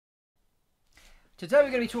Today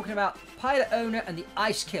we're going to be talking about Pilot Owner and the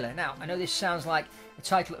Ice Killer. Now, I know this sounds like the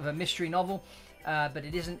title of a mystery novel, but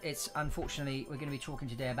it isn't. It's unfortunately, we're going to be talking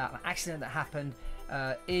today about an accident that happened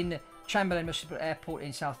in Chamberlain Municipal Airport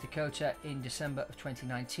in South Dakota in December of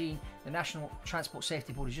 2019. The National Transport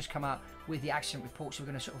Safety Board has just come out with the accident report, so we're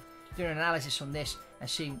going to sort of do an analysis on this and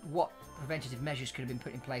seeing what preventative measures could have been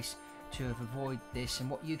put in place to avoid this, and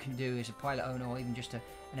what you can do as a pilot owner or even just an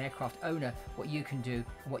aircraft owner, what you can do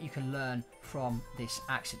and what you can learn from this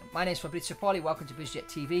accident. My name is Fabrizio Poli, welcome to BizJet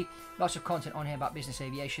TV. Lots of content on here about business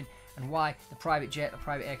aviation and why the private jet, the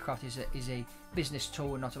private aircraft is a business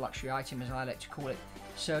tool and not a luxury item, as I like to call it.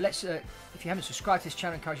 So let's, if you haven't subscribed to this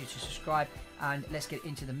channel, I encourage you to subscribe, and let's get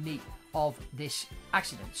into the meat of this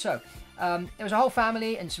accident. So there was a whole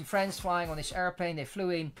family and some friends flying on this airplane. They flew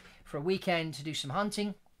in for a weekend to do some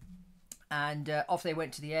hunting, and off they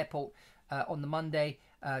went to the airport on the Monday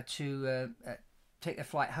to take their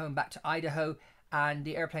flight home back to Idaho, and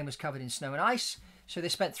the airplane was covered in snow and ice. So they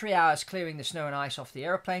spent 3 hours clearing the snow and ice off the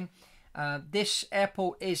airplane. This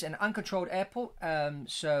airport is an uncontrolled airport,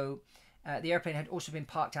 so the airplane had also been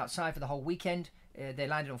parked outside for the whole weekend. They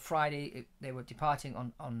landed on Friday. They were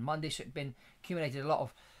departing on Monday, so it had been accumulated a lot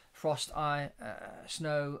of frost,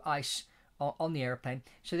 snow, ice on the airplane.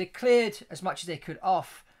 So they cleared as much as they could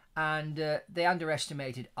off, and they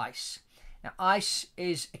underestimated ice. Now, ice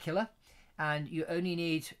is a killer, and you only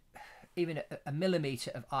need even a millimeter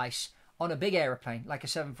of ice on a big airplane like a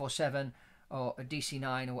 747 or a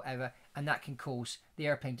DC-9 or whatever, and that can cause the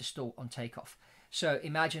airplane to stall on takeoff. So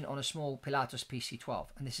imagine on a small Pilatus PC-12,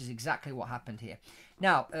 and this is exactly what happened here.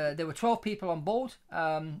 Now, there were 12 people on board.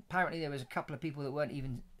 Apparently there was a couple of people that weren't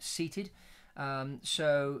even seated.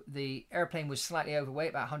 So the airplane was slightly overweight,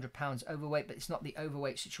 about 100 pounds overweight, but it's not the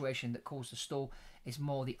overweight situation that caused the stall. It's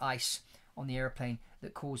more the ice on the airplane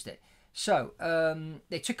that caused it. So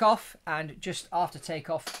they took off, and just after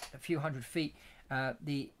takeoff, a few hundred feet,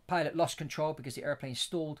 the pilot lost control because the airplane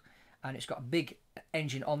stalled, and it's got a big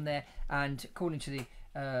engine on there. And according to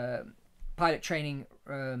the pilot training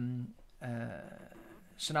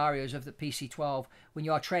scenarios of the PC-12, when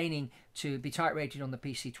you are training to be type rated on the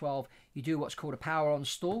PC-12, you do what's called a power on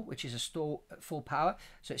stall, which is a stall at full power.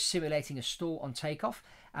 So it's simulating a stall on takeoff,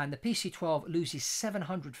 and the PC-12 loses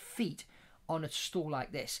 700 feet on a stall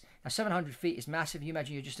like this. Now, 700 feet is massive. You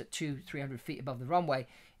imagine you're just at 200-300 feet above the runway.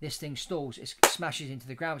 This thing stalls, it smashes into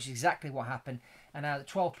the ground, which is exactly what happened. And out of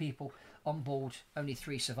the 12 people on board, only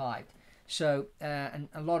 3 survived. So, and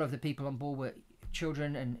a lot of the people on board were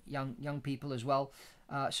children and young people as well.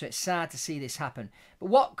 So it's sad to see this happen. But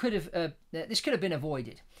what could have, this could have been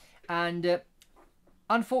avoided. And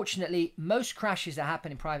unfortunately, most crashes that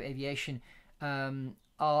happen in private aviation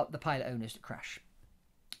are the pilot owners that crash.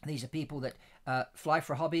 These are people that fly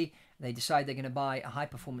for a hobby. They decide they're going to buy a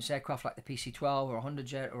high-performance aircraft like the PC-12 or a Honda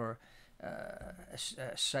Jet or a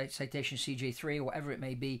Citation CJ3 or whatever it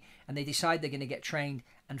may be, and they decide they're going to get trained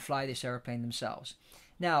and fly this airplane themselves.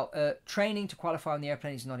 Now, training to qualify on the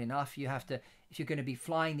airplane is not enough. You have to, if you're going to be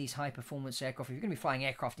flying these high-performance aircraft, if you're going to be flying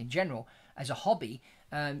aircraft in general as a hobby,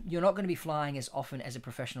 you're not going to be flying as often as a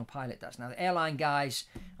professional pilot does. Now, the airline guys,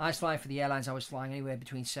 I was flying for the airlines, I was flying anywhere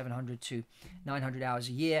between 700 to 900 hours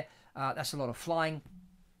a year. That's a lot of flying.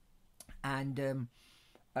 And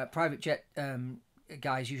private jet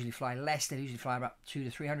guys usually fly less. They usually fly about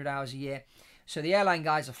 200 to 300 hours a year. So the airline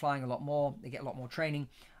guys are flying a lot more. They get a lot more training.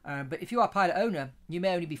 But if you are a pilot owner, you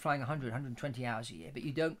may only be flying 100, 120 hours a year, but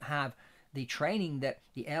you don't have the training that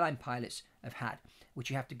the airline pilots have had, which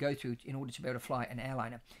you have to go through in order to be able to fly an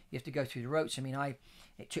airliner. You have to go through the ropes. I mean,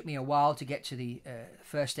 it took me a while to get to the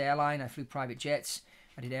first airline. I flew private jets.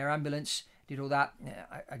 I did air ambulance, did all that.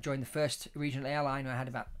 I joined the first regional airline. I had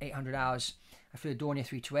about 800 hours. I flew a Dornier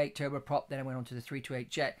 328 turboprop. Then I went on to the 328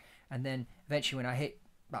 jet. And then eventually when I hit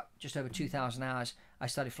about just over 2,000 hours, I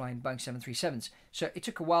started flying Boeing 737s. So it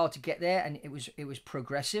took a while to get there, and it was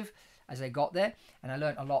progressive as I got there, and I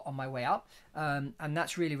learned a lot on my way up, and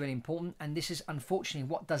that's really, really important. And this is unfortunately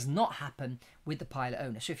what does not happen with the pilot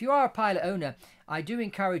owner. So if you are a pilot owner, I do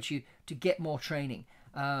encourage you to get more training.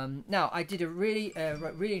 Now, I did a really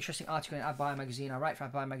interesting article in Avbuyer magazine. I write for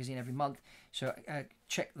Avbuyer magazine every month, so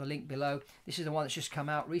check the link below. This is the one that's just come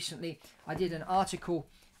out recently. I did an article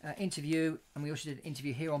interview, and we also did an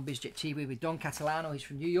interview here on BizJet TV with Don Catalano. He's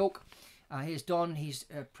from New York. Here's Don. He's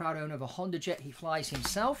a proud owner of a Honda Jet. He flies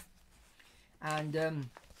himself, and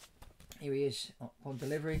here he is on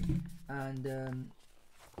delivery. And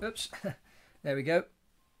oops, there we go.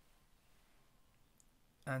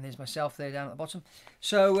 And there's myself there down at the bottom.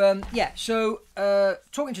 So yeah, so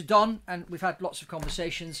talking to Don, and we've had lots of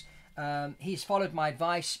conversations. He's followed my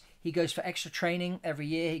advice. He goes for extra training every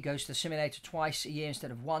year. He goes to the simulator twice a year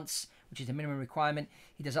instead of once, which is the minimum requirement.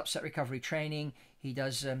 He does upset recovery training. He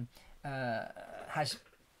does has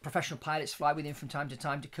professional pilots fly with him from time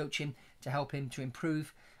to coach him, to help him to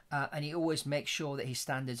improve. And he always makes sure that his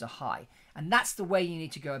standards are high. And that's the way you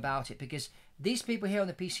need to go about it, because these people here on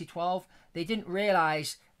the PC-12, they didn't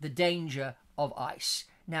realize the danger of ice.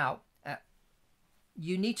 Now,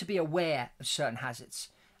 you need to be aware of certain hazards.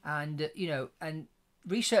 And, and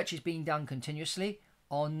research is being done continuously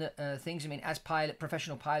on things. I mean, as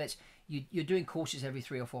professional pilots, you're doing courses every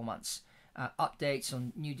 3 or 4 months. Updates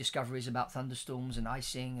on new discoveries about thunderstorms and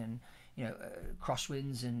icing and,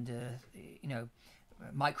 crosswinds and,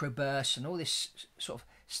 microbursts and all this sort of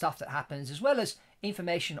stuff that happens, as well as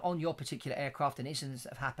information on your particular aircraft and incidents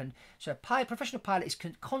that have happened. So a professional pilot is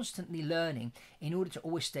constantly learning in order to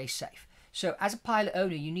always stay safe. So as a pilot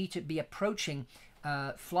owner, you need to be approaching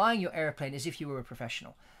flying your airplane as if you were a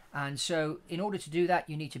professional. And so in order to do that,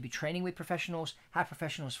 you need to be training with professionals, have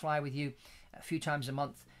professionals fly with you a few times a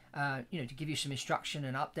month, to give you some instruction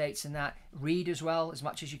and updates and that. Read as well as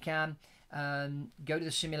much as you can. Go to the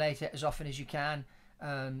simulator as often as you can.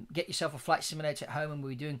 Get yourself a flight simulator at home, and we'll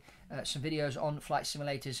be doing some videos on flight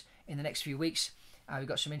simulators in the next few weeks. We've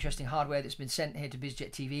got some interesting hardware that's been sent here to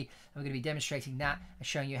BizJet TV, and we're going to be demonstrating that and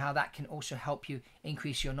showing you how that can also help you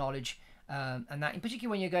increase your knowledge, and that in particular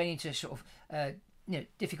when you're going into sort of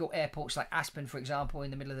difficult airports like Aspen, for example, in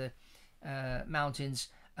the middle of the mountains.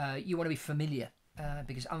 You want to be familiar,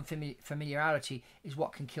 because unfamiliarity is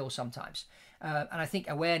what can kill sometimes. And I think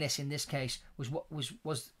awareness in this case was what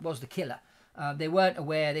was the killer. They weren't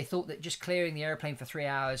aware. They thought that just clearing the airplane for 3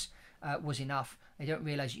 hours was enough. They don't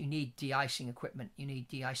realize you need de-icing equipment, you need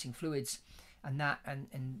de-icing fluids, and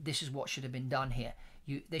this is what should have been done here.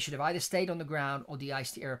 They should have either stayed on the ground or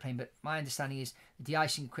de-iced the airplane, but my understanding is the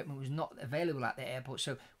de-icing equipment was not available at the airport.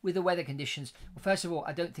 So with the weather conditions, well, first of all,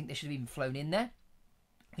 I don't think they should have even flown in there,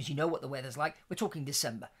 because you know what the weather's like. We're talking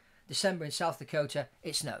December in South Dakota,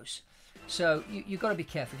 it snows. So you've got to be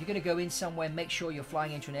careful. If you're going to go in somewhere, make sure you're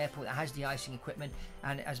flying into an airport that has de-icing equipment.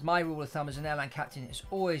 And as my rule of thumb as an airline captain, it's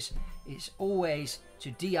always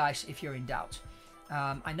to de-ice if you're in doubt.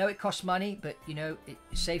 I know it costs money, but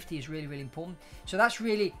safety is really, really important. So that's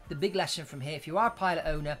really the big lesson from here. If you are a pilot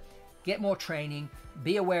owner, get more training,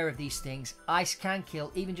 be aware of these things. Ice can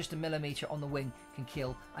kill, even just a millimeter on the wing can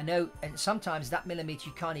kill. I know, and sometimes that millimeter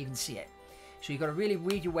you can't even see it. So you've got to really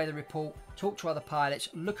read your weather report, talk to other pilots,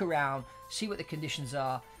 look around, see what the conditions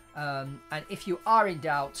are, and if you are in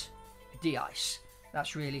doubt, de-ice.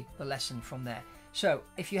 That's really the lesson from there. So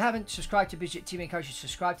if you haven't subscribed to BizJet TV, I encourage you to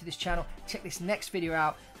subscribe to this channel. Check this next video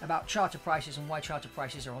out about charter prices and why charter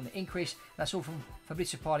prices are on the increase. That's all from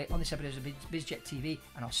Fabrizio Poli on this episode of BizJet TV,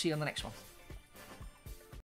 and I'll see you on the next one.